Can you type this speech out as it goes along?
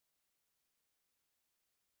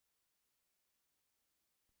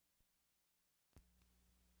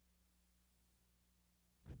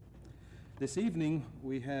This evening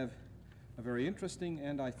we have a very interesting,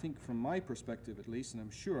 and I think from my perspective at least, and I'm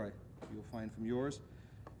sure you'll find from yours,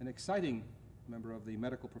 an exciting member of the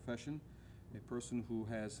medical profession, a person who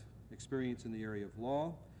has experience in the area of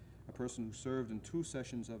law, a person who served in 2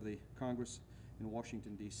 sessions of the Congress in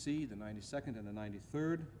Washington, D.C., the 92nd and the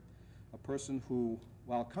 93rd, a person who,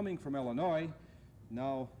 while coming from Illinois,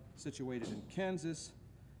 now situated in Kansas,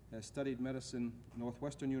 has studied medicine at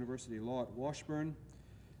Northwestern University Law at Washburn,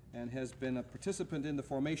 and has been a participant in the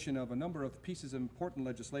formation of a number of pieces of important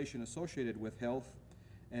legislation associated with health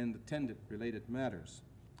and attendant related matters.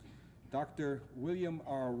 Dr. William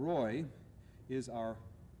R. Roy is our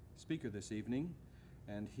speaker this evening,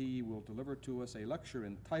 and he will deliver to us a lecture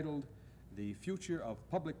entitled The Future of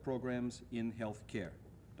Public Programs in Health Care.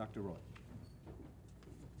 Dr. Roy.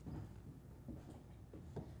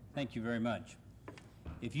 Thank you very much.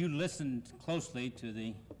 If you listened closely to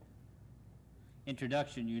the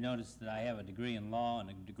introduction, you noticed that I have a degree in law and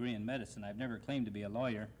a degree in medicine. I've never claimed to be a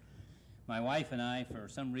lawyer. My wife and I, for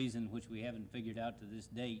some reason which we haven't figured out to this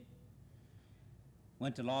date,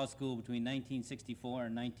 went to law school between 1964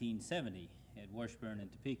 and 1970 at Washburn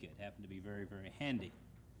and Topeka. It happened to be very, very handy.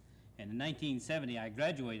 And in 1970, I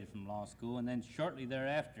graduated from law school, and then shortly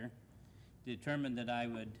thereafter determined that I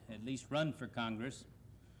would at least run for Congress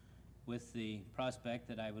with the prospect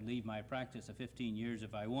that I would leave my practice of 15 years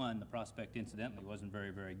if I won. The prospect, incidentally, wasn't very,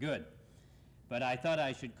 very good. But I thought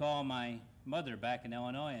I should call my mother back in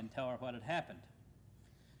Illinois and tell her what had happened.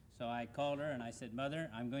 So I called her and I said, "Mother,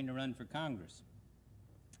 I'm going to run for Congress."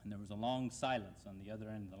 And there was a long silence on the other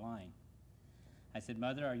end of the line. I said,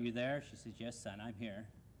 "Mother, are you there?" She says, "Yes, son, I'm here."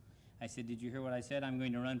 I said, "Did you hear what I said? I'm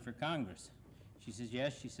going to run for Congress." She says,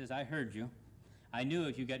 "Yes." She says, "I heard you. I knew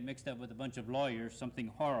if you got mixed up with a bunch of lawyers, something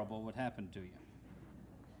horrible would happen to you."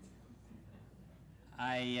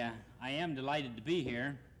 I am delighted to be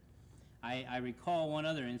here. I recall one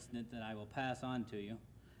other incident that I will pass on to you.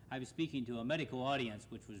 I was speaking to a medical audience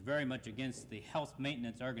which was very much against the health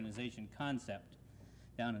maintenance organization concept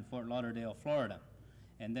down in Fort Lauderdale, Florida,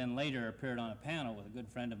 and then later appeared on a panel with a good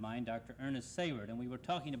friend of mine, Dr. Ernest Sayward, and we were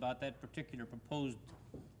talking about that particular proposed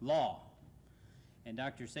law. And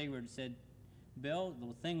Dr. Sayward said, "Bill,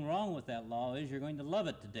 the thing wrong with that law is you're going to love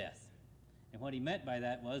it to death." And what he meant by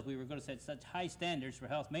that was we were going to set such high standards for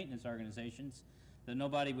health maintenance organizations that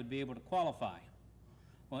nobody would be able to qualify.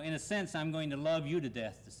 Well, in a sense, I'm going to love you to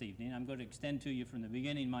death this evening. I'm going to extend to you from the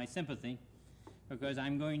beginning my sympathy, because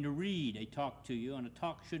I'm going to read a talk to you, and a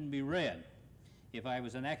talk shouldn't be read. If I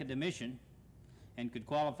was an academician and could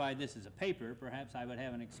qualify this as a paper, perhaps I would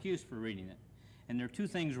have an excuse for reading it. And there are 2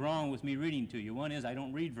 things wrong with me reading to you. One is I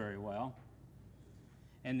don't read very well,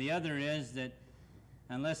 and the other is that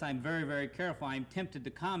unless I'm very, very careful, I'm tempted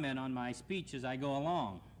to comment on my speech as I go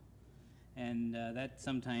along. And that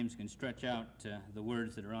sometimes can stretch out the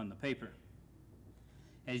words that are on the paper.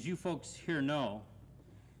 As you folks here know,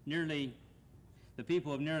 the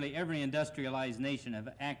people of nearly every industrialized nation have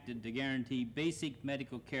acted to guarantee basic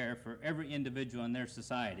medical care for every individual in their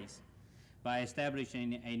societies by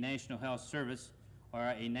establishing a national health service or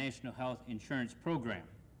a national health insurance program.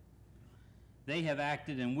 They have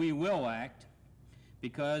acted, and we will act,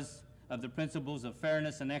 because of the principles of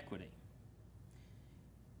fairness and equity.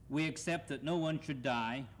 We accept that no one should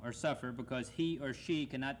die or suffer because he or she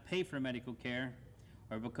cannot pay for medical care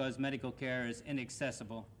or because medical care is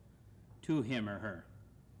inaccessible to him or her.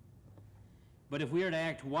 But if we are to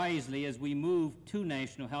act wisely as we move to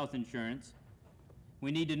national health insurance,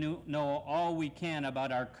 we need to know all we can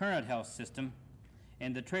about our current health system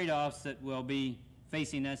and the trade-offs that will be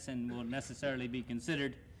facing us and will necessarily be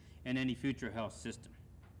considered in any future health system.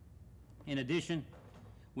 In addition,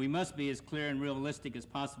 we must be as clear and realistic as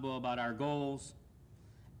possible about our goals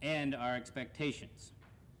and our expectations.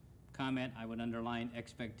 Comment, I would underline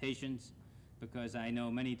expectations, because I know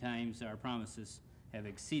many times our promises have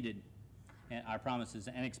exceeded, our promises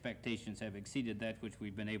and expectations have exceeded that which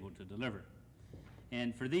we've been able to deliver.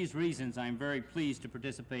 And for these reasons, I'm very pleased to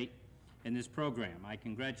participate in this program. I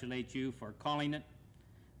congratulate you for calling it,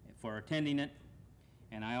 for attending it,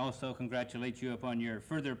 and I also congratulate you upon your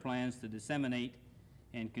further plans to disseminate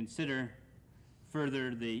and consider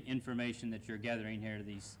further the information that you're gathering here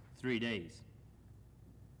these 3 days.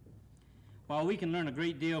 While we can learn a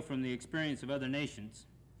great deal from the experience of other nations,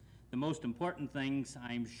 the most important things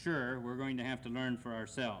I'm sure we're going to have to learn for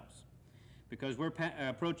ourselves, because we're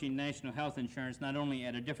approaching national health insurance not only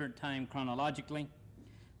at a different time chronologically,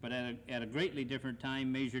 but at a greatly different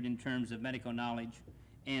time measured in terms of medical knowledge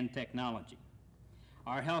and technology.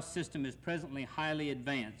 Our health system is presently highly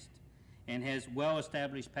advanced and has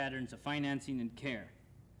well-established patterns of financing and care.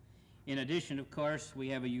 In addition, of course, we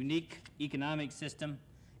have a unique economic system,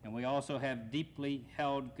 and we also have deeply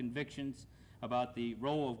held convictions about the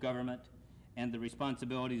role of government and the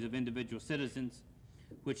responsibilities of individual citizens,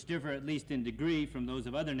 which differ at least in degree from those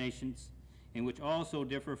of other nations, and which also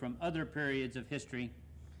differ from other periods of history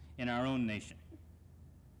in our own nation.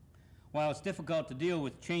 While it's difficult to deal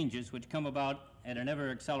with changes which come about at an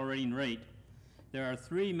ever-accelerating rate, there are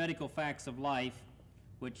three medical facts of life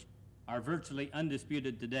which are virtually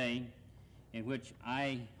undisputed today, and which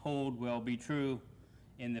I hold will be true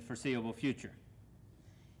in the foreseeable future.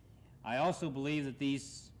 I also believe that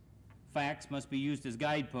these facts must be used as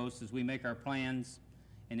guideposts as we make our plans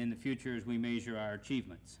and in the future as we measure our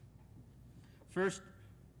achievements. First,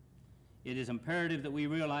 it is imperative that we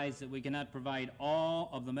realize that we cannot provide all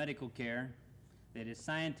of the medical care that is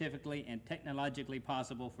scientifically and technologically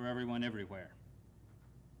possible for everyone everywhere.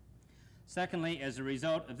 Secondly, as a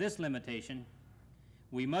result of this limitation,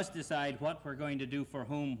 we must decide what we're going to do for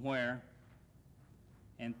whom, where.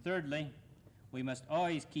 And thirdly, we must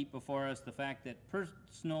always keep before us the fact that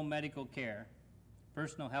personal medical care,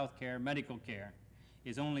 personal health care, medical care,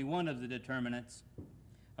 is only one of the determinants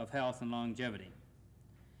of health and longevity.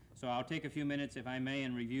 So I'll take a few minutes, if I may,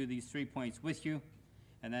 and review these 3 points with you.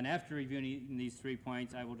 And then after reviewing these 3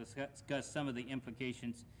 points, I will discuss some of the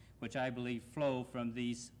implications which I believe flow from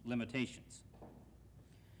these limitations.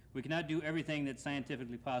 We cannot do everything that's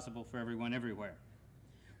scientifically possible for everyone everywhere.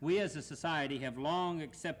 We as a society have long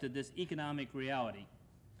accepted this economic reality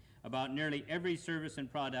about nearly every service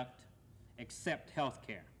and product except health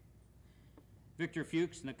care. Victor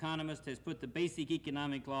Fuchs, an economist, has put the basic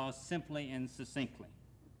economic laws simply and succinctly.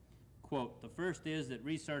 Quote, the first is that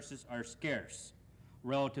resources are scarce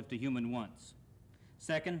relative to human wants.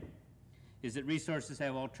 Second is that resources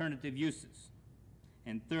have alternative uses.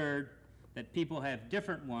 And third, that people have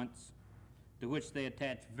different wants to which they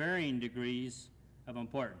attach varying degrees of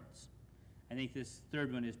importance. I think this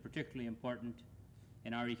third one is particularly important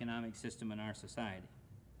in our economic system and our society.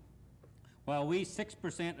 While we,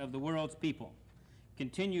 6% of the world's people,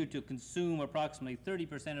 continue to consume approximately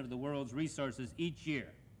 30% of the world's resources each year,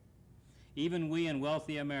 even we in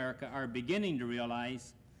wealthy America are beginning to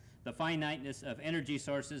realize the finiteness of energy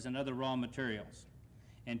sources and other raw materials,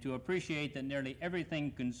 and to appreciate that nearly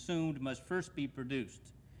everything consumed must first be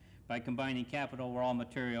produced by combining capital, raw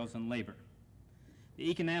materials, and labor. The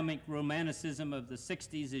economic romanticism of the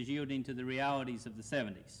 60s is yielding to the realities of the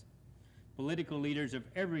 70s. Political leaders of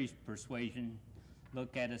every persuasion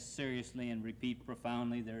look at us seriously and repeat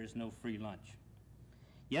profoundly, there is no free lunch.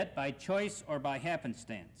 Yet, by choice or by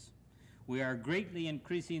happenstance, we are greatly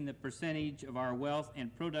increasing the percentage of our wealth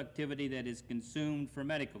and productivity that is consumed for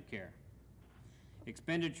medical care.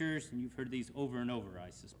 Expenditures, and you've heard these over and over,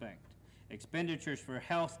 I suspect, expenditures for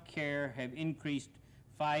health care have increased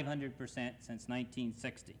 500% since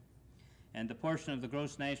 1960, and the portion of the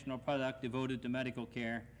gross national product devoted to medical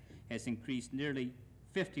care has increased nearly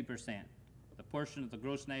 50%. The portion of the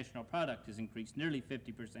gross national product has increased nearly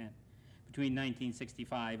 50% between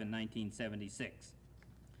 1965 and 1976.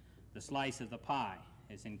 The slice of the pie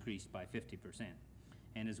has increased by 50%.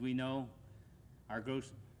 And as we know,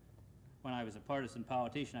 when I was a partisan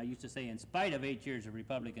politician, I used to say, in spite of 8 years of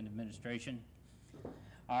Republican administration,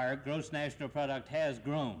 our gross national product has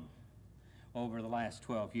grown over the last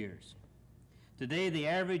 12 years. Today, the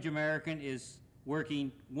average American is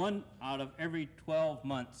working 1 out of every 12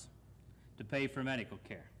 months to pay for medical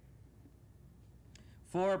care.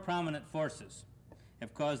 4 prominent forces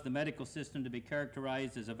have caused the medical system to be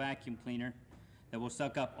characterized as a vacuum cleaner that will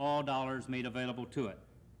suck up all dollars made available to it.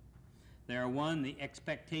 They are 1, the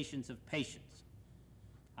expectations of patients,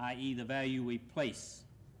 i.e. the value we place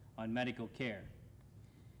on medical care.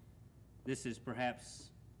 This is perhaps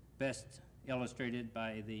best illustrated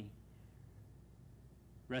by the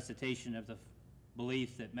recitation of the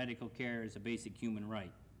belief that medical care is a basic human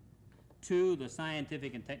right. 2, the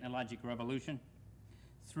scientific and technological revolution.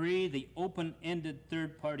 3, the open-ended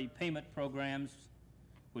third-party payment programs,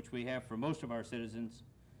 which we have for most of our citizens.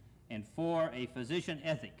 And 4, a physician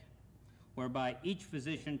ethic, whereby each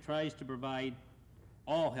physician tries to provide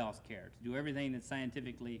all health care, to do everything that's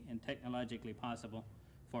scientifically and technologically possible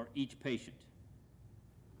for each patient.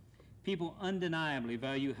 People undeniably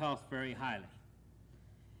value health very highly,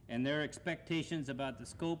 and their expectations about the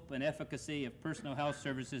scope and efficacy of personal health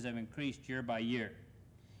services have increased year by year.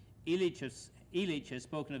 Illich has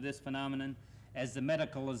spoken of this phenomenon as the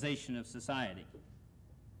medicalization of society.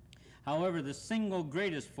 However, the single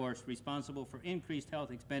greatest force responsible for increased health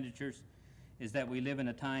expenditures is that we live in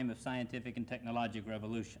a time of scientific and technological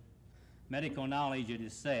revolution. Medical knowledge, it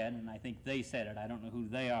is said, and I think they said it, I don't know who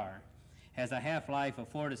they are, has a half-life of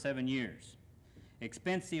 4 to 7 years.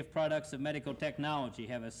 Expensive products of medical technology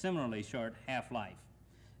have a similarly short half-life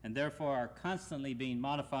and therefore are constantly being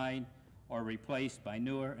modified or replaced by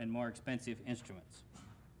newer and more expensive instruments.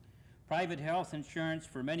 Private health insurance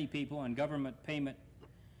for many people and government payment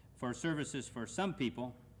for services for some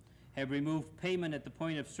people have removed payment at the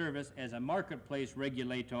point of service as a marketplace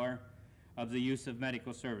regulator of the use of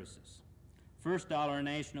medical services. First dollar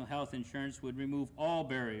national health insurance would remove all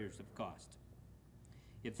barriers of cost.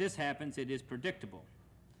 If this happens, it is predictable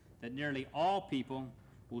that nearly all people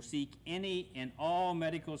will seek any and all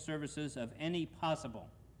medical services of any possible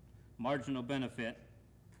marginal benefit,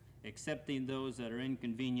 excepting those that are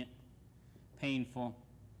inconvenient, painful,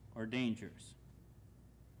 or dangerous.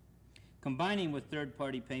 Combining with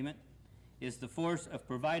third-party payment is the force of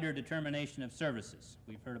provider determination of services.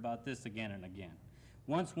 We've heard about this again and again.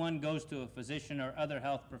 Once one goes to a physician or other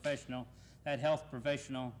health professional, that health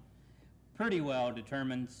professional pretty well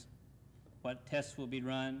determines what tests will be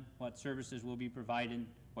run, what services will be provided,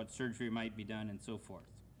 what surgery might be done, and so forth.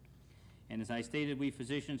 And as I stated, we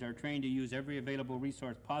physicians are trained to use every available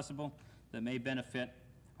resource possible that may benefit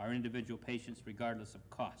our individual patients regardless of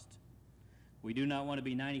cost. We do not want to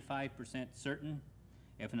be 95% certain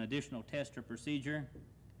if an additional test or procedure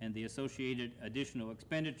and the associated additional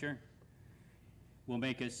expenditure will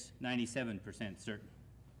make us 97% certain.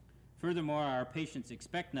 Furthermore, our patients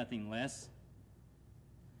expect nothing less.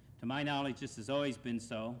 To my knowledge, this has always been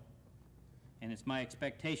so, and it's my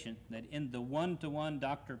expectation that in the one-to-one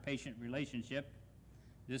doctor-patient relationship,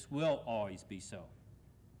 this will always be so.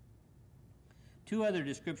 Two other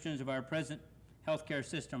descriptions of our present healthcare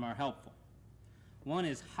system are helpful. One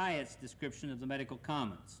is Hyatt's description of the medical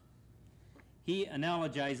commons. He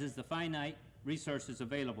analogizes the finite resources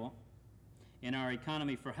available in our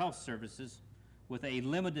economy for health services with a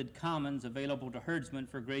limited commons available to herdsmen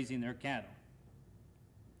for grazing their cattle.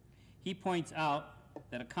 He points out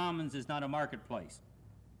that a commons is not a marketplace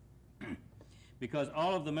because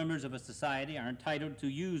all of the members of a society are entitled to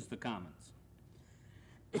use the commons.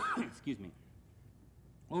 Excuse me.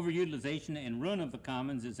 Overutilization and ruin of the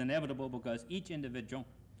commons is inevitable because each individual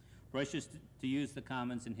rushes to use the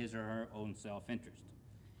commons in his or her own self-interest.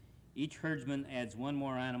 Each herdsman adds one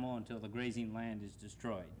more animal until the grazing land is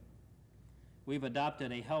destroyed. We've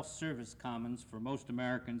adopted a health service commons for most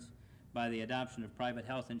Americans by the adoption of private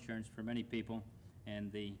health insurance for many people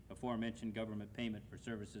and the aforementioned government payment for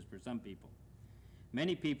services for some people.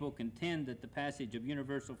 Many people contend that the passage of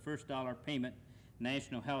universal first dollar payment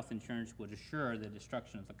national health insurance would assure the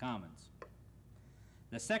destruction of the commons.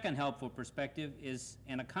 The second helpful perspective is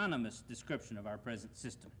an economist's description of our present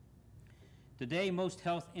system. Today, most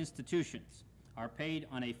health institutions are paid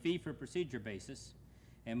on a fee-for-procedure basis,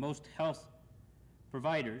 and most health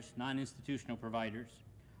providers, non-institutional providers,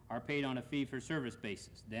 are paid on a fee-for-service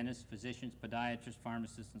basis, dentists, physicians, podiatrists,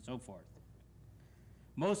 pharmacists, and so forth.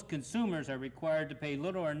 Most consumers are required to pay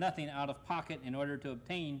little or nothing out of pocket in order to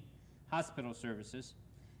obtain hospital services,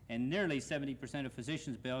 and nearly 70% of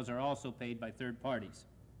physicians' bills are also paid by third parties.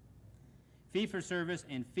 Fee-for-service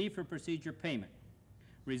and fee-for-procedure payment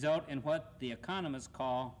result in what the economists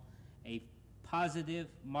call a positive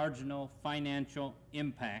marginal financial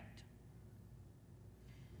impact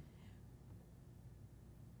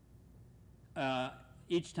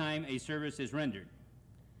each time a service is rendered.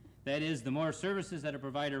 That is, the more services that a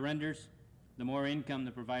provider renders, the more income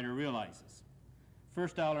the provider realizes.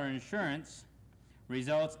 First dollar insurance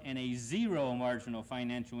results in a zero marginal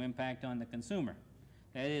financial impact on the consumer.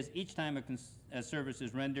 That is, each time a service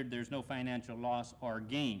is rendered, there's no financial loss or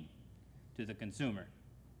gain to the consumer.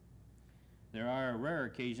 There are rare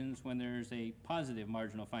occasions when there's a positive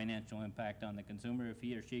marginal financial impact on the consumer if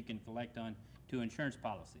he or she can collect on 2 insurance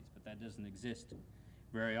policies, but that doesn't exist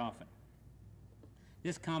very often.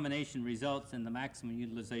 This combination results in the maximum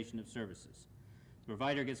utilization of services. The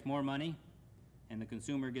provider gets more money, and the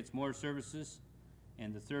consumer gets more services,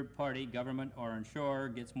 and the third party, government or insurer,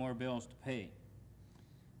 gets more bills to pay.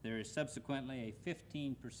 There is subsequently a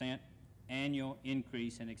 15% annual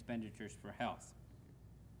increase in expenditures for health.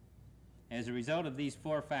 As a result of these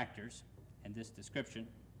 4 factors and this description,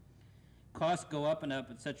 costs go up and up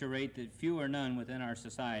at such a rate that few or none within our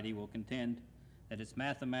society will contend that it's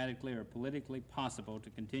mathematically or politically possible to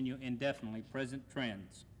continue indefinitely present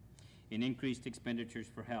trends in increased expenditures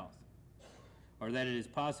for health, or that it is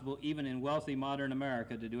possible even in wealthy modern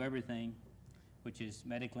America to do everything which is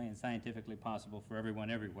medically and scientifically possible for everyone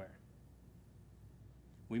everywhere.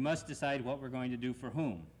 We must decide what we're going to do for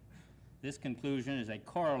whom. This conclusion is a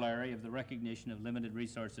corollary of the recognition of limited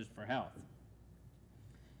resources for health.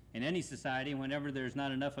 In any society, whenever there's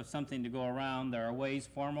not enough of something to go around, there are ways,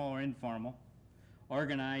 formal or informal,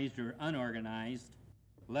 organized or unorganized,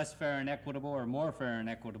 less fair and equitable or more fair and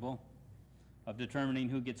equitable, of determining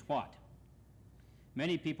who gets what.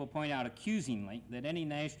 Many people point out accusingly that any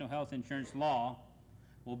national health insurance law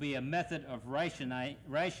will be a method of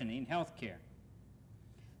rationing health care.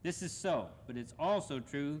 This is so, but it's also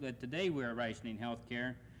true that today we are rationing health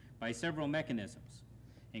care by several mechanisms,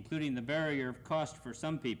 including the barrier of cost for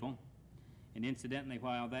some people, and incidentally,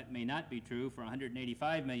 while that may not be true for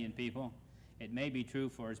 185 million people, it may be true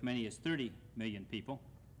for as many as 30 million people,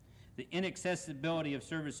 the inaccessibility of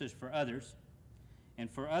services for others, and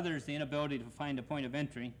for others, the inability to find a point of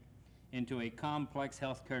entry into a complex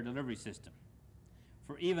health care delivery system.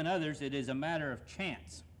 For even others, it is a matter of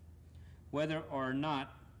chance whether or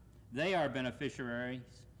not they are beneficiaries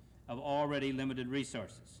of already limited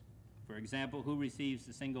resources. For example, who receives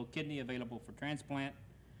the single kidney available for transplant,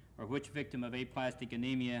 or which victim of aplastic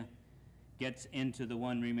anemia gets into the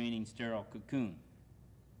one remaining sterile cocoon.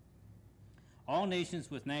 All nations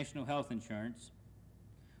with national health insurance,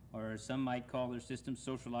 or as some might call their system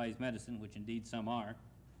socialized medicine, which indeed some are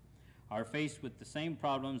faced with the same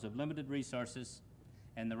problems of limited resources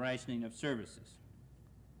and the rationing of services.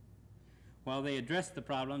 While they address the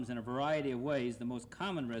problems in a variety of ways, the most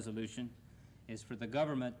common resolution is for the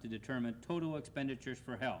government to determine total expenditures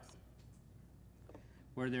for health.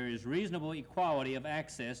 Where there is reasonable equality of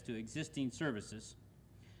access to existing services,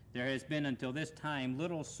 there has been until this time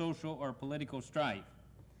little social or political strife,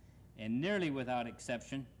 and nearly without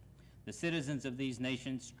exception, the citizens of these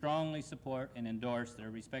nations strongly support and endorse their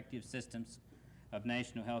respective systems of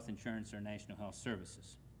national health insurance or national health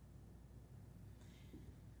services.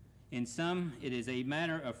 In sum, it is a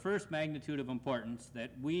matter of first magnitude of importance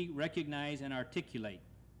that we recognize and articulate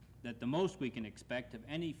that the most we can expect of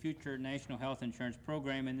any future national health insurance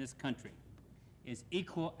program in this country is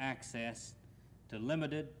equal access to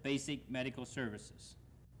limited basic medical services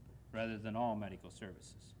rather than all medical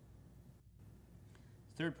services.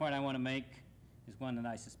 The third point I want to make is one that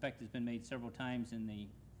I suspect has been made several times in the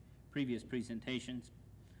previous presentations,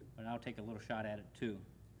 but I'll take a little shot at it too.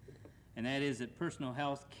 And that is that personal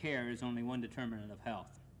health care is only one determinant of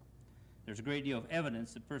health. There's a great deal of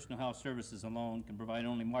evidence that personal health services alone can provide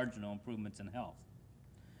only marginal improvements in health.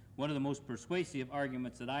 One of the most persuasive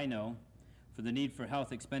arguments that I know for the need for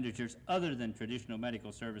health expenditures other than traditional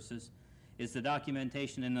medical services is the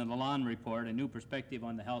documentation in the Lalonde Report, A New Perspective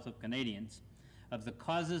on the Health of Canadians, of the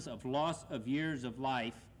causes of loss of years of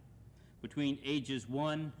life between ages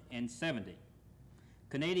 1 and 70.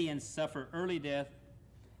 Canadians suffer early death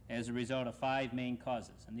as a result of 5 main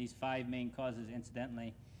causes, and these 5 main causes,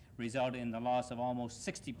 incidentally, result in the loss of almost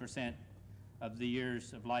 60% of the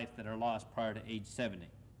years of life that are lost prior to age 70.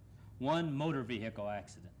 1, motor vehicle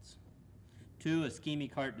accidents. 2,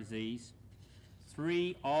 ischemic heart disease.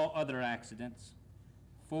 3, all other accidents.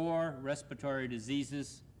 4, respiratory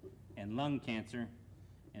diseases and lung cancer.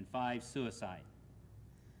 And 5, suicide.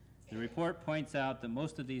 The report points out that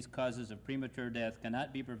most of these causes of premature death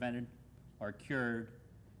cannot be prevented or cured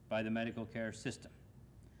by the medical care system.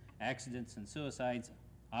 Accidents and suicides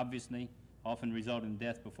obviously often result in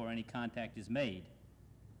death before any contact is made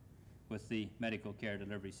with the medical care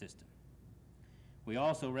delivery system. We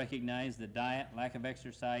also recognize that diet, lack of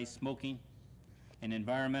exercise, smoking, and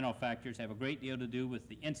environmental factors have a great deal to do with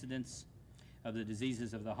the incidence of the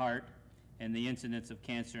diseases of the heart and the incidence of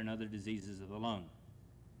cancer and other diseases of the lung.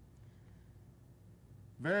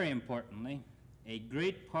 Very importantly, a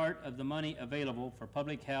great part of the money available for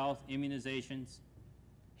public health, immunizations,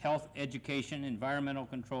 health education, environmental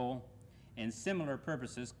control, and similar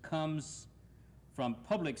purposes comes from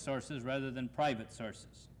public sources rather than private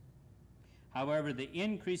sources. However, the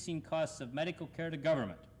increasing costs of medical care to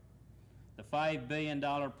government, the $5 billion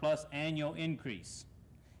plus annual increase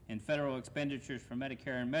in federal expenditures for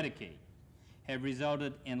Medicare and Medicaid, have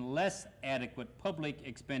resulted in less adequate public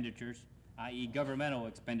expenditures, i.e. governmental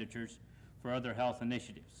expenditures, for other health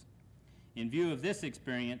initiatives. In view of this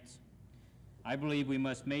experience, I believe we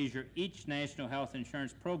must measure each national health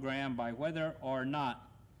insurance program by whether or not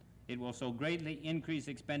it will so greatly increase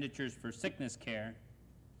expenditures for sickness care,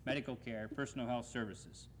 medical care, personal health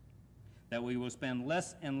services, that we will spend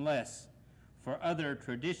less and less for other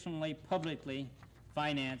traditionally publicly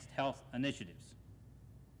financed health initiatives.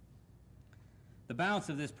 The balance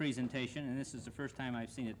of this presentation, and this is the first time I've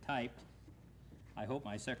seen it typed, I hope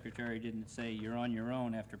my secretary didn't say you're on your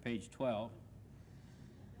own after page 12,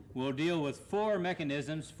 will deal with 4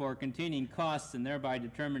 mechanisms for containing costs and thereby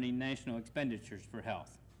determining national expenditures for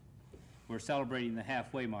health. We're celebrating the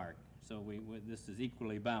halfway mark, so this is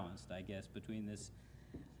equally balanced, I guess, between this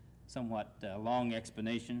somewhat long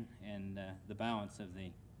explanation and the balance of the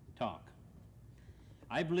talk.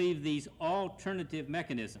 I believe these alternative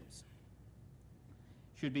mechanisms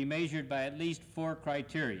should be measured by at least 4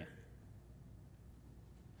 criteria.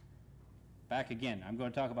 Back again, I'm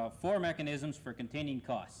going to talk about 4 mechanisms for containing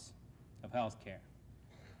costs of health care.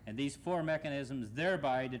 And these 4 mechanisms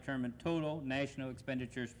thereby determine total national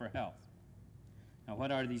expenditures for health. Now,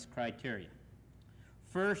 what are these criteria?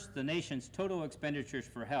 First, the nation's total expenditures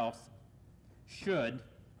for health should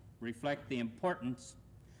reflect the importance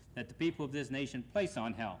that the people of this nation place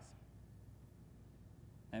on health.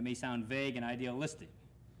 That may sound vague and idealistic,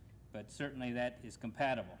 but certainly that is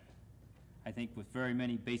compatible, I think, with very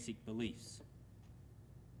many basic beliefs.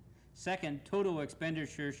 Second, total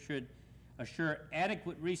expenditures should assure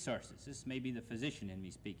adequate resources. This may be the physician in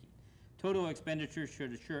me speaking. Total expenditures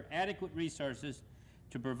should assure adequate resources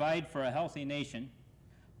to provide for a healthy nation,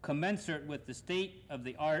 commensurate with the state of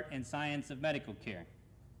the art and science of medical care.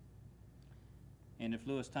 And if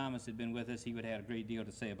Lewis Thomas had been with us, he would have had a great deal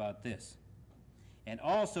to say about this. And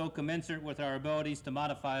also commensurate with our abilities to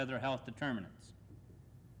modify other health determinants.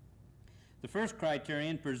 The first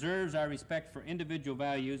criterion preserves our respect for individual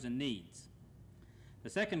values and needs. The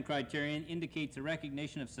second criterion indicates a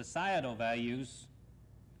recognition of societal values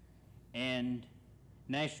and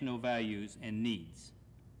national values and needs.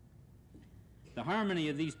 The harmony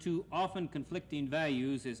of these 2 often conflicting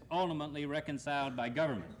values is ultimately reconciled by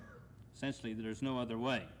government. Essentially, there's no other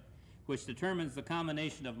way, which determines the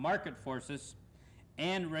combination of market forces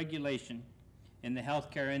and regulation in the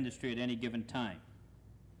healthcare industry at any given time.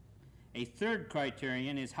 A third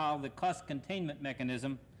criterion is how the cost containment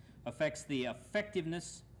mechanism affects the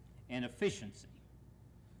effectiveness and efficiency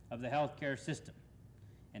of the healthcare system.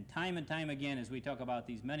 And time again, as we talk about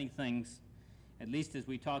these many things, at least as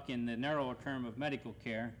we talk in the narrower term of medical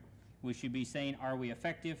care, we should be saying, are we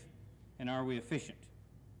effective and are we efficient?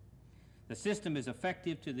 The system is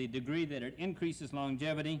effective to the degree that it increases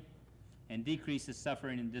longevity and decreases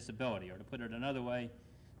suffering and disability. Or to put it another way,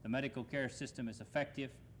 the medical care system is effective,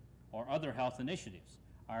 or other health initiatives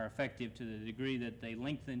are effective to the degree that they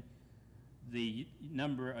lengthen the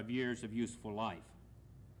number of years of useful life.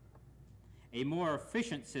 A more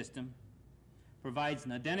efficient system provides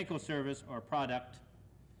an identical service or product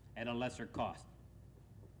at a lesser cost.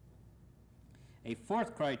 A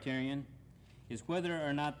fourth criterion is whether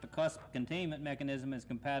or not the cost containment mechanism is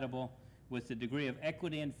compatible with the degree of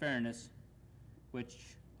equity and fairness,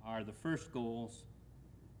 which are the first goals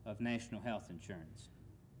of national health insurance.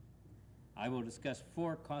 I will discuss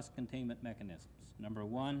 4 cost containment mechanisms. Number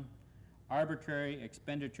 1, arbitrary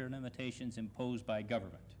expenditure limitations imposed by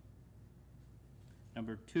government.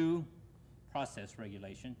 Number 2, process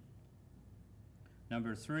regulation.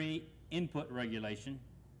 Number 3, input regulation.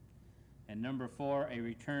 And number 4, a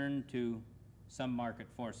return to some market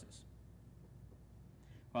forces.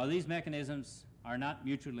 While these mechanisms are not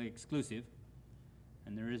mutually exclusive,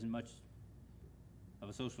 and there isn't much of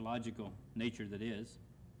a sociological nature that is,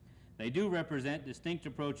 they do represent distinct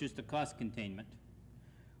approaches to cost containment,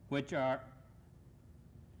 which are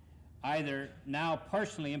either now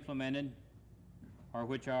partially implemented or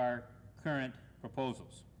which are current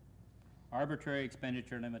proposals. Arbitrary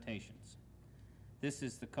expenditure limitations. This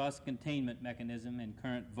is the cost containment mechanism in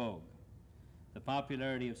current vogue. The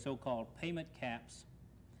popularity of so-called payment caps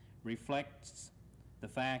reflects the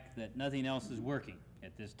fact that nothing else is working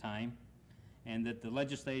at this time, and that the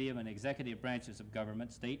legislative and executive branches of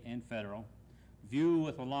government, state and federal, view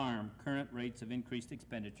with alarm current rates of increased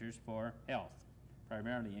expenditures for health,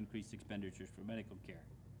 primarily increased expenditures for medical care.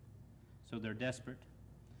 So they're desperate,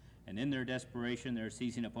 and in their desperation, they're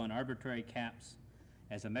seizing upon arbitrary caps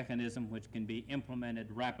as a mechanism which can be implemented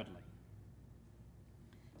rapidly.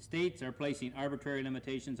 States are placing arbitrary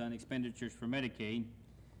limitations on expenditures for Medicaid,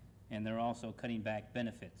 and they're also cutting back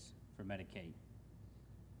benefits for Medicaid.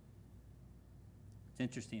 It's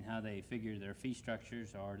interesting how they figure their fee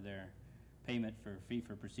structures or their payment for fee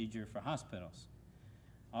for procedure for hospitals.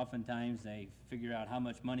 Oftentimes they figure out how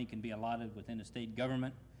much money can be allotted within a state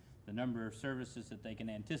government, the number of services that they can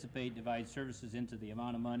anticipate, divide services into the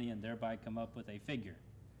amount of money, and thereby come up with a figure,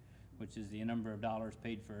 which is the number of dollars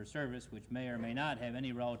paid for a service, which may or may not have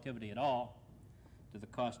any relativity at all to the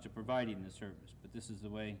cost of providing the service. But this is the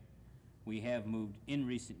way we have moved in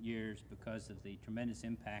recent years because of the tremendous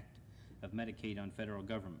impact of Medicaid on federal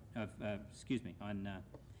government, on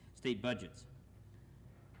state budgets.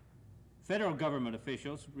 Federal government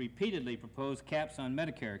officials repeatedly propose caps on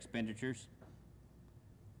Medicare expenditures,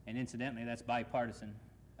 and incidentally, that's bipartisan.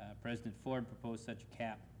 President Ford proposed such a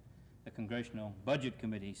cap. The congressional budget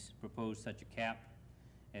committees proposed such a cap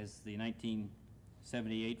as the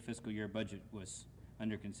 78 fiscal year budget was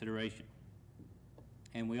under consideration.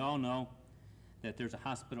 And we all know that there's a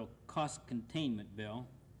hospital cost containment bill,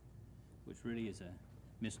 which really is a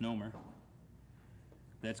misnomer,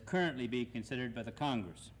 that's currently being considered by the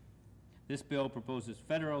Congress. This bill proposes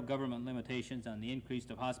federal government limitations on the increase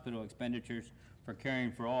of hospital expenditures for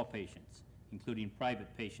caring for all patients, including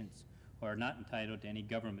private patients who are not entitled to any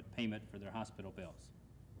government payment for their hospital bills.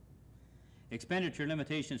 Expenditure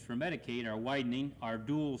limitations for Medicaid are widening our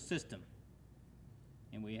dual system.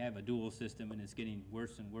 And we have a dual system, and it's getting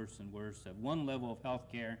worse and worse and worse, of one level of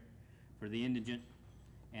health care for the indigent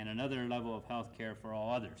and another level of health care for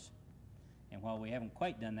all others. And while we haven't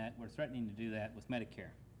quite done that, we're threatening to do that with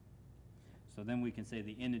Medicare. So then we can say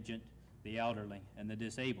the indigent, the elderly, and the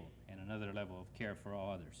disabled, and another level of care for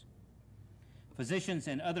all others. Physicians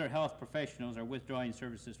and other health professionals are withdrawing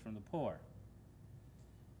services from the poor.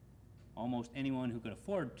 Almost anyone who could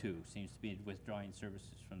afford to seems to be withdrawing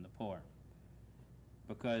services from the poor,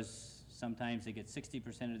 because sometimes they get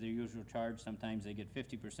 60% of their usual charge, sometimes they get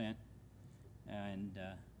 50%, and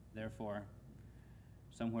therefore,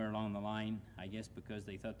 somewhere along the line, I guess because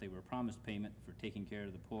they thought they were promised payment for taking care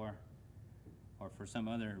of the poor, or for some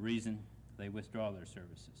other reason, they withdraw their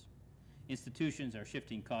services. Institutions are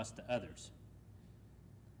shifting costs to others.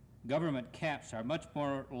 Government caps are much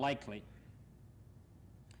more likely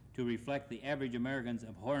to reflect the average American's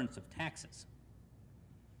abhorrence of taxes.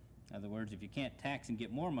 In other words, if you can't tax and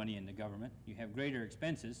get more money into government, you have greater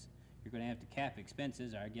expenses, you're going to have to cap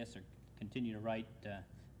expenses, or I guess, or continue to write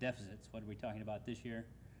deficits. What are we talking about this year?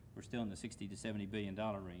 We're still in the $60 to $70 billion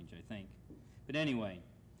range, I think. But anyway,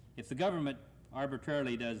 if the government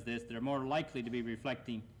arbitrarily does this, they're more likely to be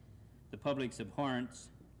reflecting the public's abhorrence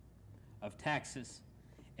of taxes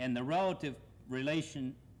and the relative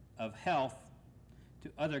relation of health to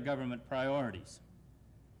other government priorities,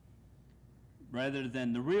 rather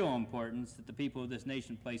than the real importance that the people of this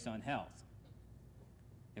nation place on health.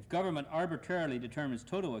 If government arbitrarily determines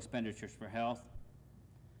total expenditures for health,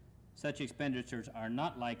 such expenditures are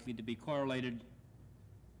not likely to be correlated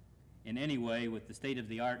in any way with the state of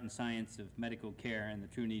the art and science of medical care and the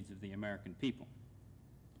true needs of the American people.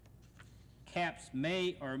 Caps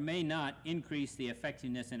may or may not increase the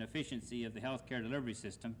effectiveness and efficiency of the healthcare delivery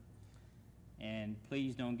system. And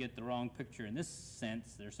please don't get the wrong picture in this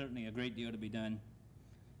sense. There's certainly a great deal to be done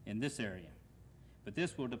in this area. But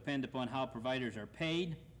this will depend upon how providers are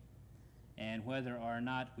paid and whether or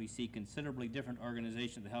not we see considerably different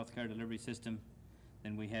organization of the healthcare delivery system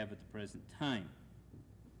than we have at the present time.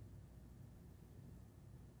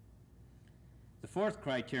 The fourth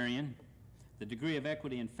criterion, the degree of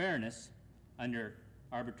equity and fairness under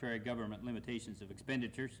arbitrary government limitations of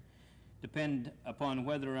expenditures, depend upon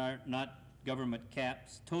whether or not government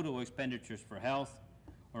caps total expenditures for health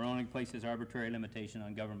or only places arbitrary limitation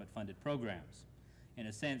on government-funded programs. In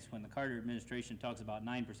a sense, when the Carter administration talks about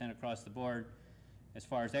 9% across the board, as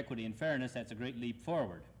far as equity and fairness, that's a great leap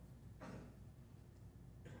forward.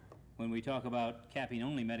 When we talk about capping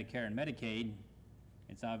only Medicare and Medicaid,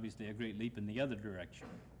 it's obviously a great leap in the other direction.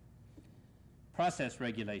 Process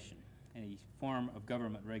regulation, a form of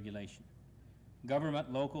government regulation.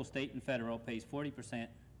 Government, local, state, and federal, pays 40%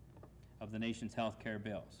 of the nation's health care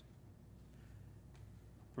bills.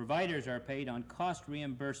 Providers are paid on cost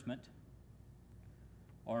reimbursement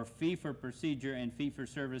or fee-for-procedure and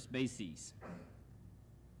fee-for-service bases.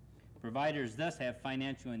 Providers thus have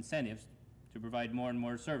financial incentives to provide more and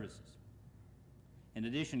more services. In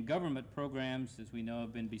addition, government programs, as we know,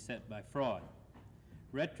 have been beset by fraud.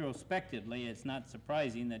 Retrospectively, it's not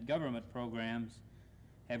surprising that government programs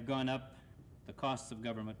have gone up, the costs of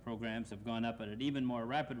government programs have gone up at an even more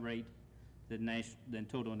rapid rate than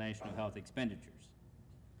total national health expenditures.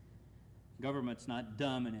 Government's not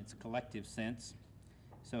dumb in its collective sense,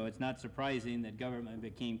 so it's not surprising that government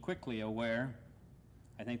became quickly aware,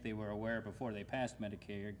 I think they were aware before they passed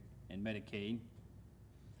Medicare and Medicaid,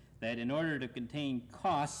 that in order to contain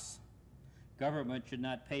costs, government should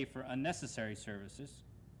not pay for unnecessary services.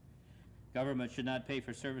 Government should not pay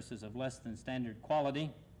for services of less than standard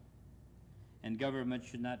quality, and government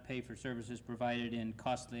should not pay for services provided in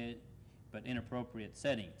costly but inappropriate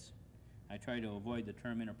settings. I try to avoid the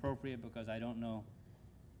term inappropriate because I don't know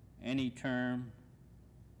any term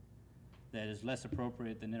that is less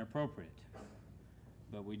appropriate than inappropriate,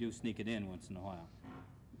 but we do sneak it in once in a while.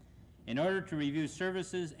 In order to review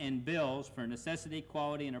services and bills for necessity,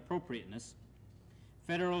 quality, and appropriateness,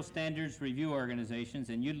 federal standards review organizations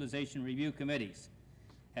and utilization review committees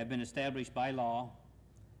have been established by law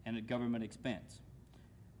and at government expense.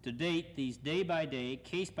 To date, these day-by-day,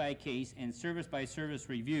 case-by-case, and service-by-service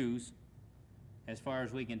reviews as far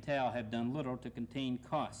as we can tell, have done little to contain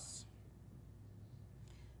costs.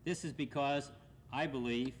 This is because, I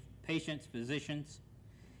believe, patients, physicians,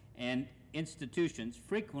 and institutions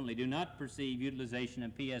frequently do not perceive utilization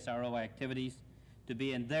of PSRO activities to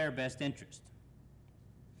be in their best interest.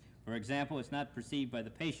 For example, it's not perceived by the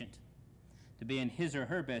patient to be in his or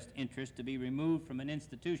her best interest to be removed from an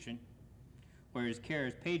institution where his care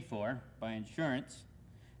is paid for by insurance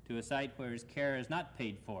to a site where his care is not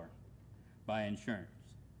paid for by insurance,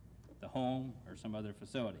 the home or some other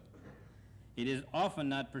facility. It is often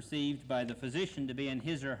not perceived by the physician to be in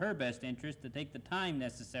his or her best interest to take the time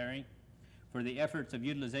necessary for the efforts of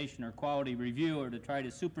utilization or quality review or to try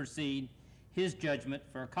to supersede his judgment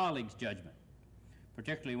for a colleague's judgment,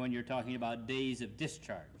 particularly when you're talking about days of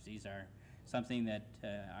discharge. These are something that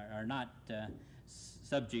are not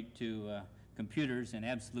subject to computers and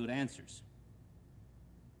absolute answers.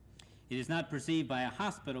 It is not perceived by a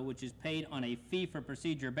hospital which is paid on a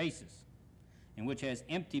fee-for-procedure basis and which has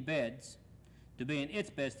empty beds to be in its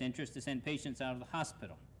best interest to send patients out of the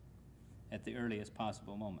hospital at the earliest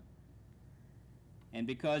possible moment. And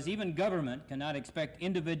because even government cannot expect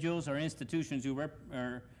individuals or institutions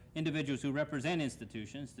individuals who represent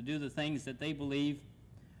institutions to do the things that they believe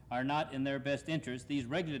are not in their best interest, these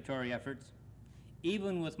regulatory efforts,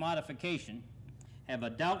 even with modification, have a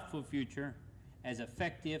doubtful future as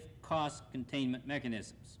effective cost containment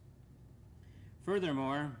mechanisms.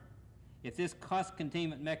 Furthermore, if this cost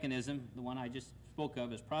containment mechanism, the one I just spoke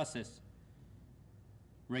of as process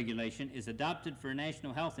regulation, is adopted for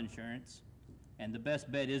national health insurance, and the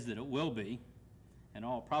best bet is that it will be, in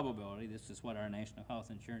all probability, this is what our national health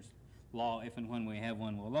insurance law, if and when we have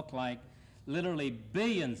one, will look like, literally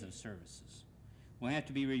billions of services will have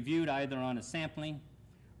to be reviewed either on a sampling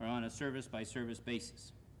or on a service-by-service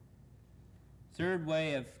basis. Third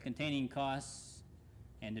way of containing costs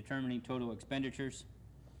and determining total expenditures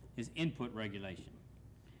is input regulation.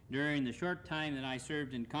 During the short time that I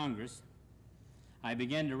served in Congress, I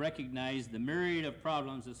began to recognize the myriad of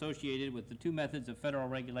problems associated with the two methods of federal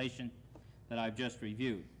regulation that I've just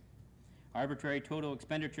reviewed. Arbitrary total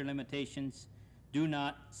expenditure limitations do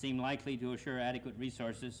not seem likely to assure adequate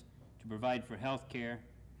resources to provide for health care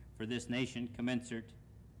for this nation commensurate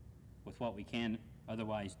with what we can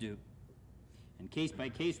otherwise do. And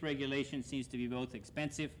case-by-case regulation seems to be both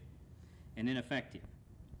expensive and ineffective.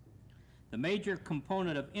 The major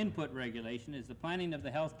component of input regulation is the planning of the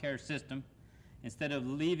healthcare system instead of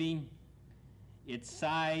leaving its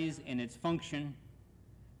size and its function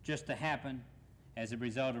just to happen as a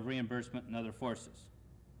result of reimbursement and other forces.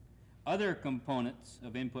 Other components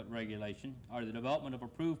of input regulation are the development of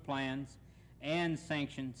approved plans and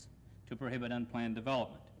sanctions to prohibit unplanned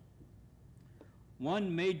development.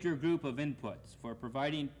 One major group of inputs for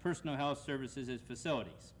providing personal health services is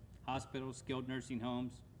facilities, hospitals, skilled nursing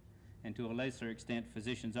homes, and to a lesser extent,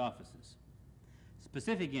 physicians' offices.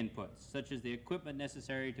 Specific inputs, such as the equipment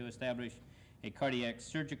necessary to establish a cardiac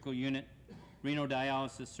surgical unit, renal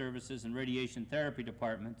dialysis services, and radiation therapy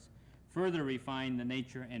departments, further refine the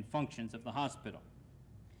nature and functions of the hospital.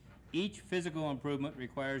 Each physical improvement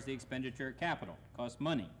requires the expenditure of capital, costs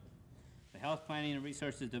money. The Health Planning and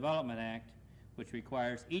Resources Development Act, which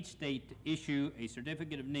requires each state to issue a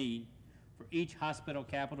certificate of need for each hospital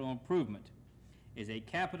capital improvement, is a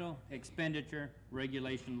capital expenditure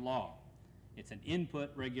regulation law. It's an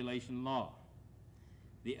input regulation law.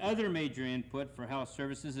 The other major input for health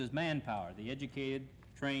services is manpower, the educated,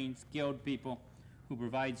 trained, skilled people who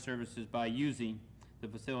provide services by using the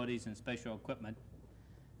facilities and special equipment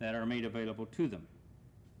that are made available to them.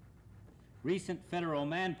 Recent federal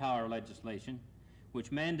manpower legislation,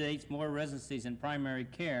 which mandates more residencies in primary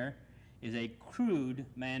care, is a crude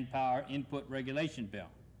manpower input regulation bill.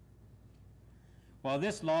 While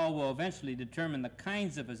this law will eventually determine the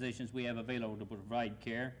kinds of physicians we have available to provide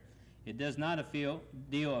care, it does not deal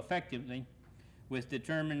effectively with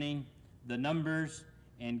determining the numbers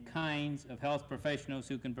and kinds of health professionals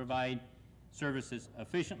who can provide services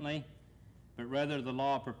efficiently, but rather the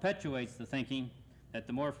law perpetuates the thinking that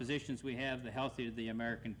the more physicians we have, the healthier the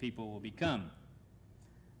American people will become.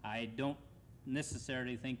 I don't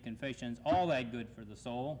necessarily think confession is all that good for the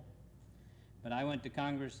soul, but I went to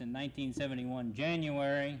Congress in 1971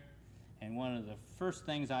 January, and one of the first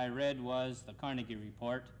things I read was the Carnegie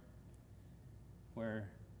Report, where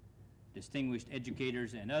distinguished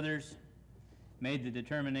educators and others made the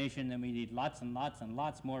determination that we need lots and lots and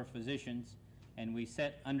lots more physicians, and we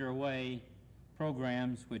set underway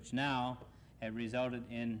programs which now have resulted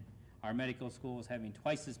in our medical schools having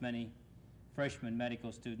twice as many freshman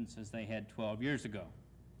medical students as they had 12 years ago.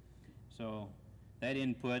 So that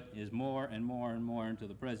input is more and more and more into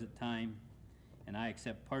the present time, and I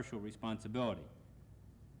accept partial responsibility.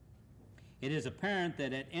 It is apparent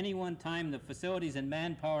that at any one time the facilities and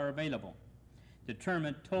manpower available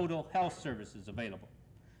determine total health services available.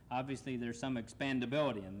 Obviously, there's some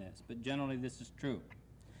expandability in this, but generally this is true.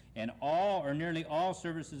 And all or nearly all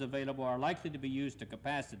services available are likely to be used to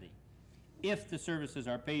capacity if the services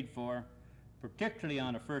are paid for, particularly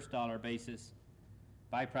on a first dollar basis,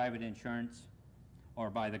 by private insurance or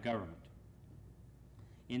by the government.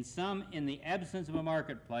 In the absence of a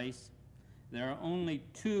marketplace, there are only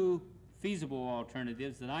two feasible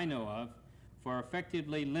alternatives that I know of for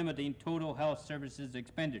effectively limiting total health services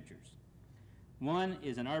expenditures. One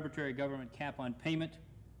is an arbitrary government cap on payment,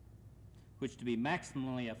 which to be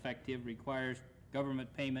maximally effective requires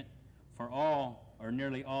government payment for all or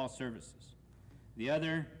nearly all services. The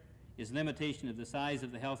other is limitation of the size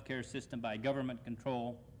of the healthcare system by government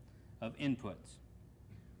control of inputs.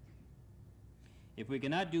 If we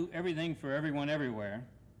cannot do everything for everyone everywhere,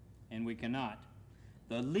 and we cannot,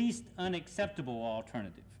 the least unacceptable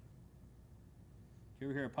alternative. Did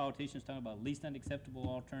you ever hear politicians talking about least unacceptable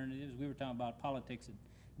alternatives? We were talking about politics at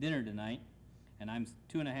dinner tonight, and I'm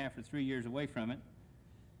 2.5 or 3 years away from it,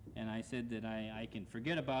 and I said that I can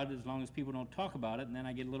forget about it as long as people don't talk about it, and then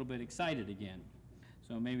I get a little bit excited again.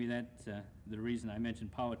 So maybe that's the reason I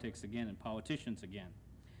mentioned politics again and politicians again.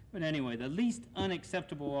 But anyway, the least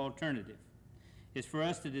unacceptable alternative is for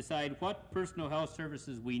us to decide what personal health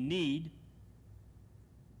services we need,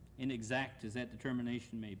 inexact as that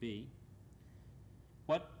determination may be,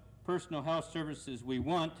 what personal health services we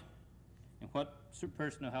want, and what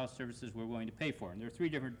personal health services we're going to pay for. And there are three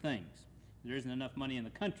different things. There isn't enough money in the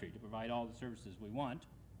country to provide all the services we want.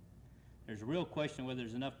 There's a real question whether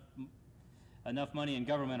there's enough money in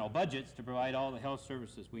governmental budgets to provide all the health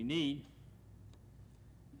services we need.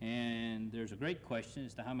 And there's a great question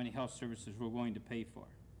as to how many health services we're going to pay for.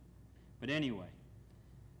 But anyway,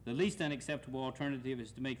 the least unacceptable alternative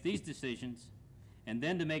is to make these decisions and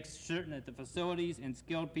then to make certain that the facilities and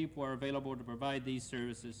skilled people are available to provide these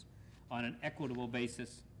services on an equitable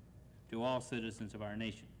basis to all citizens of our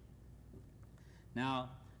nation. Now,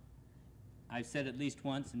 I've said at least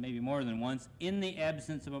once, and maybe more than once, in the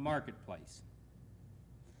absence of a marketplace.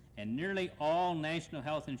 And nearly all national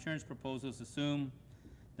health insurance proposals assume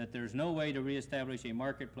that there's no way to reestablish a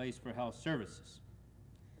marketplace for health services.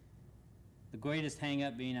 The greatest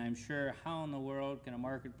hang-up being, I'm sure, how in the world can a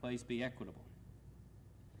marketplace be equitable?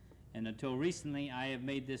 And until recently, I have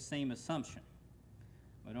made this same assumption.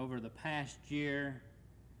 But over the past year,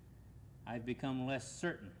 I've become less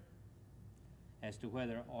certain as to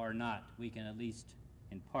whether or not we can at least,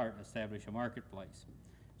 in part, establish a marketplace.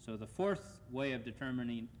 So the fourth way of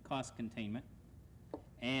determining cost containment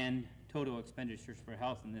and total expenditures for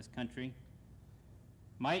health in this country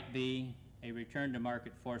might be a return to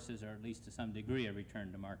market forces, or at least to some degree a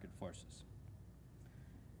return to market forces.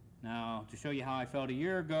 Now, to show you how I felt a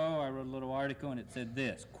year ago, I wrote a little article and it said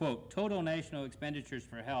this, quote, total national expenditures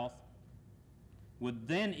for health would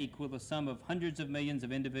then equal the sum of hundreds of millions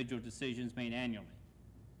of individual decisions made annually.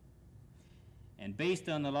 And based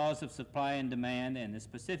on the laws of supply and demand and the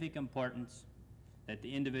specific importance that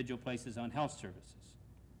the individual places on health services.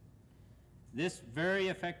 This very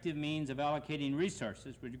effective means of allocating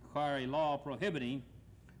resources would require a law prohibiting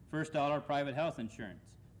first dollar private health insurance,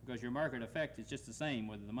 because your market effect is just the same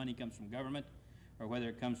whether the money comes from government or whether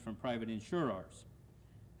it comes from private insurers.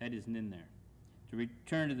 That isn't in there. To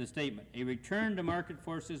return to the statement, a return to market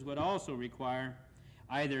forces would also require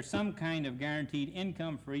either some kind of guaranteed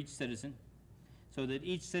income for each citizen so that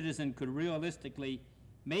each citizen could realistically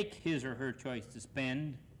make his or her choice to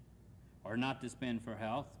spend or not to spend for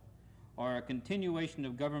health, or a continuation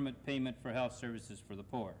of government payment for health services for the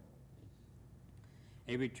poor.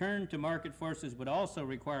 A return to market forces would also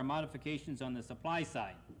require modifications on the supply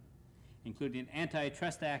side, including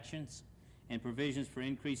antitrust actions and provisions for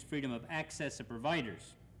increased freedom of access of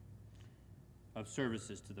providers of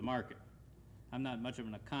services to the market. I'm not much of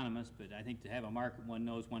an economist, but I think to have a market, one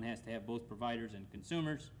knows one has to have both providers and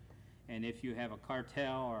consumers, and if you have a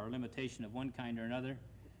cartel or a limitation of one kind or another,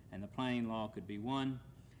 and the planning law could be one,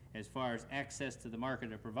 as far as access to the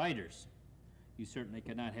market of providers, you certainly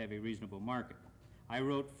cannot have a reasonable market. I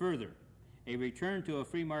wrote further, a return to a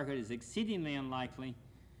free market is exceedingly unlikely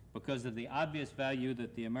because of the obvious value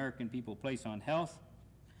that the American people place on health,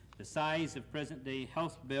 the size of present-day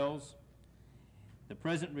health bills, the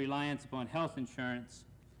present reliance upon health insurance,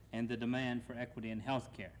 and the demand for equity in health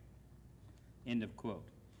care. End of quote.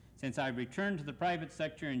 Since I returned to the private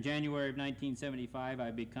sector in January of 1975,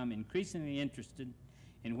 I've become increasingly interested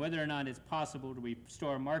in whether or not it's possible to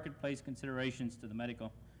restore marketplace considerations to the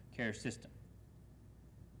medical care system.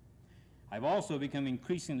 I've also become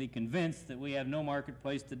increasingly convinced that we have no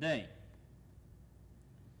marketplace today.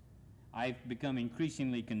 I've become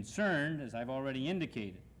increasingly concerned, as I've already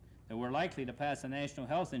indicated, that we're likely to pass a national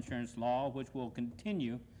health insurance law which will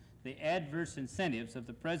continue the adverse incentives of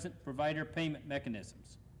the present provider payment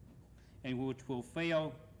mechanisms and which will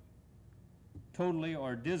fail totally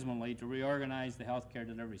or dismally to reorganize the healthcare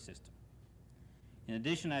delivery system. In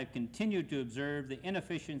addition, I've continued to observe the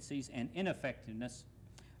inefficiencies and ineffectiveness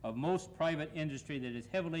of most private industry that is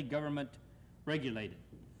heavily government regulated.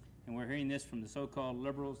 And we're hearing this from the so-called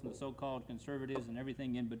liberals and the so-called conservatives and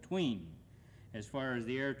everything in between as far as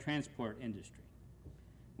the air transport industry.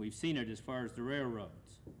 We've seen it as far as the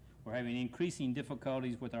railroads. We're having increasing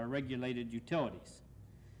difficulties with our regulated utilities.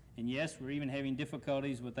 And yes, we're even having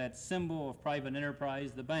difficulties with that symbol of private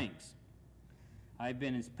enterprise, the banks. I've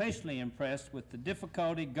been especially impressed with the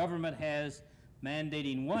difficulty government has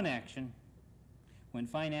mandating one action when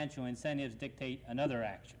financial incentives dictate another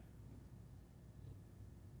action.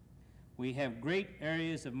 We have great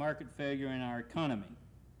areas of market failure in our economy,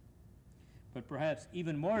 but perhaps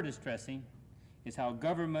even more distressing is how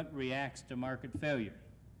government reacts to market failure.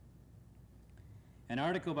 An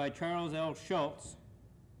article by Charles L. Schultz,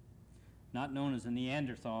 not known as the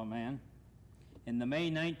Neanderthal man, in the May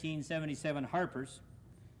 1977 Harper's,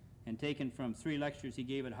 and taken from 3 lectures he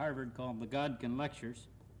gave at Harvard called the Godkin Lectures,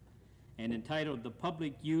 and entitled The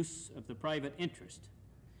Public Use of the Private Interest,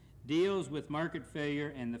 deals with market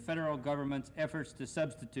failure and the federal government's efforts to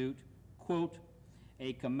substitute, quote,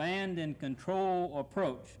 a command and control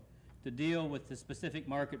approach to deal with the specific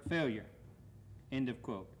market failure, end of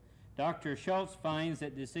quote. Dr. Schultz finds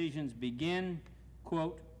that decisions begin,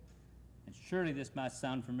 quote, and surely this must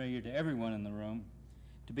sound familiar to everyone in the room,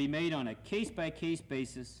 to be made on a case-by-case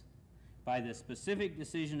basis by the specific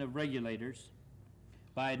decision of regulators,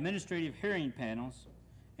 by administrative hearing panels,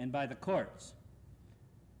 and by the courts,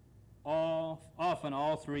 often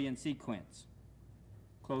all 3 in sequence.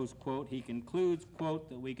 Close quote. He concludes, quote,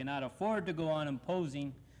 that we cannot afford to go on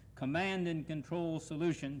imposing command and control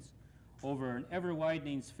solutions over an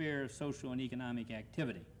ever-widening sphere of social and economic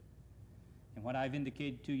activity. And what I've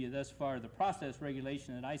indicated to you thus far, the process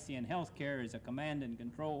regulation that I see in healthcare is a command and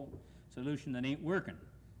control solution that ain't working,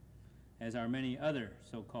 as are many other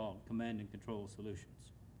so-called command and control solutions.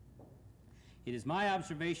 It is my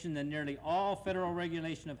observation that nearly all federal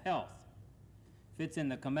regulation of health fits in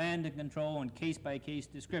the command and control and case-by-case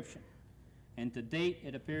description, and to date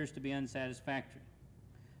it appears to be unsatisfactory.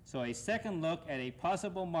 So a second look at a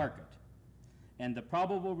possible market and the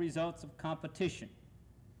probable results of competition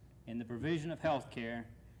in the provision of health care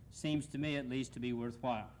seems to me at least to be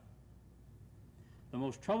worthwhile. The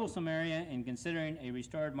most troublesome area in considering a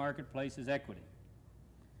restored marketplace is equity.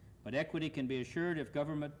 But equity can be assured if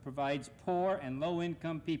government provides poor and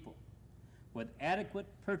low-income people with adequate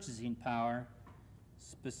purchasing power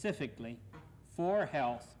specifically for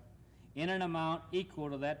health in an amount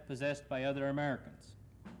equal to that possessed by other Americans.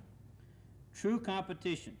 True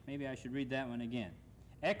competition, maybe I should read that one again.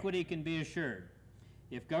 Equity can be assured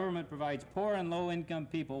if government provides poor and low-income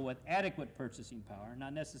people with adequate purchasing power,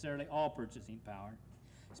 not necessarily all purchasing power,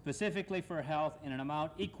 specifically for health in an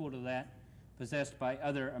amount equal to that possessed by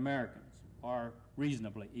other Americans, or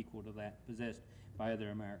reasonably equal to that possessed by other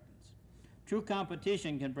Americans. True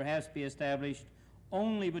competition can perhaps be established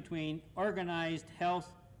only between organized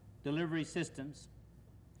health delivery systems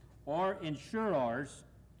or insurers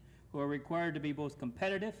who are required to be both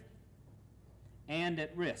competitive and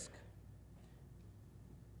at risk.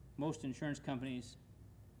 Most insurance companies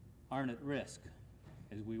aren't at risk,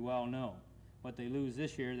 as we well know. What they lose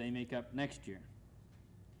this year, they make up next year.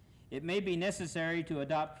 It may be necessary to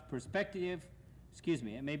adopt prospective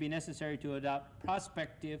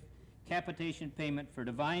capitation payment for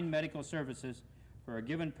divine medical services for a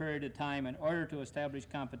given period of time in order to establish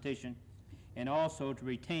competition and also to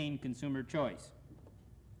retain consumer choice.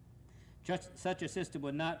 Such a system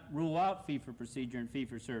would not rule out fee-for-procedure and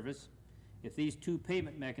fee-for-service if these 2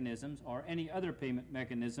 payment mechanisms or any other payment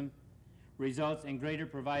mechanism results in greater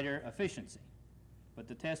provider efficiency. But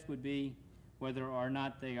the test would be whether or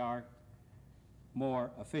not they are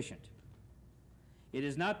more efficient. It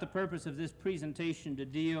is not the purpose of this presentation to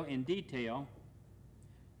deal in detail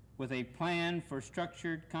with a plan for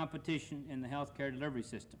structured competition in the healthcare delivery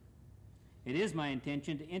system. It is my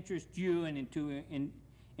intention to interest you in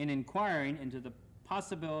inquiring into the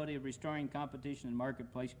possibility of restoring competition and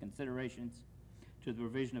marketplace considerations to the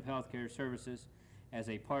provision of healthcare services as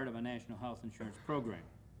a part of a national health insurance program.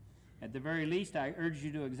 At the very least, I urge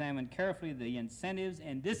you to examine carefully the incentives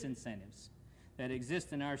and disincentives that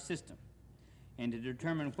exist in our system and to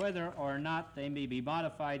determine whether or not they may be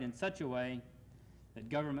modified in such a way that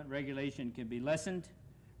government regulation can be lessened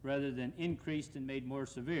rather than increased and made more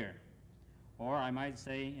severe. Or I might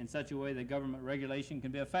say in such a way that government regulation can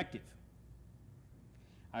be effective.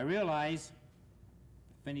 I realize,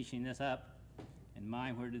 finishing this up, and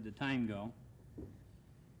my, where did the time go?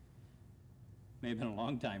 May have been a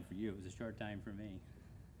long time for you, it was a short time for me.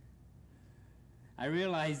 I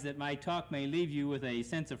realize that my talk may leave you with a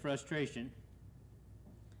sense of frustration,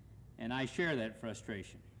 and I share that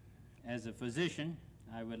frustration. As a physician,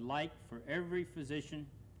 I would like for every physician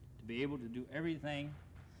to be able to do everything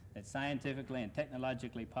that's scientifically and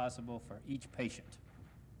technologically possible for each patient.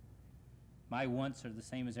 My wants are the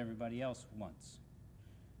same as everybody else wants.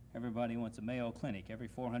 Everybody wants a Mayo Clinic every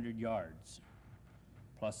 400 yards,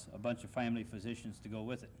 plus a bunch of family physicians to go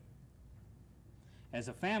with it. As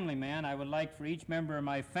a family man, I would like for each member of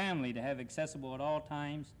my family to have accessible at all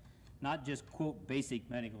times, not just, quote, basic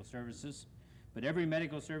medical services, but every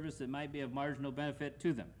medical service that might be of marginal benefit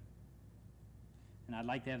to them. And I'd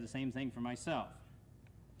like to have the same thing for myself.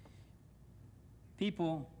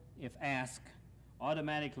 People, if asked,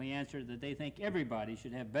 automatically answer that they think everybody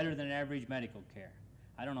should have better than average medical care.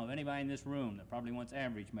 I don't know of anybody in this room that probably wants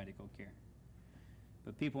average medical care.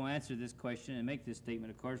 But people answer this question and make this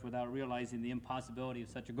statement, of course, without realizing the impossibility of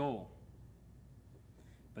such a goal.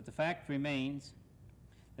 But the fact remains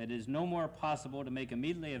that it is no more possible to make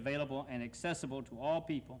immediately available and accessible to all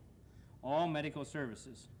people all medical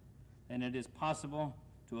services than it is possible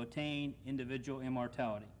to attain individual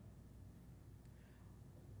immortality.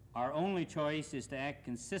 Our only choice is to act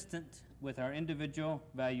consistent with our individual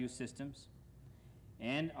value systems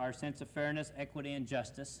and our sense of fairness, equity, and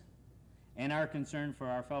justice, and our concern for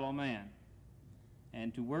our fellow man,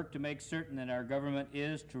 and to work to make certain that our government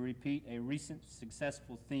is, to repeat a recent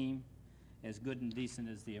successful theme, as good and decent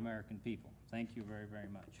as the American people. Thank you very, very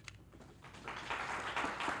much.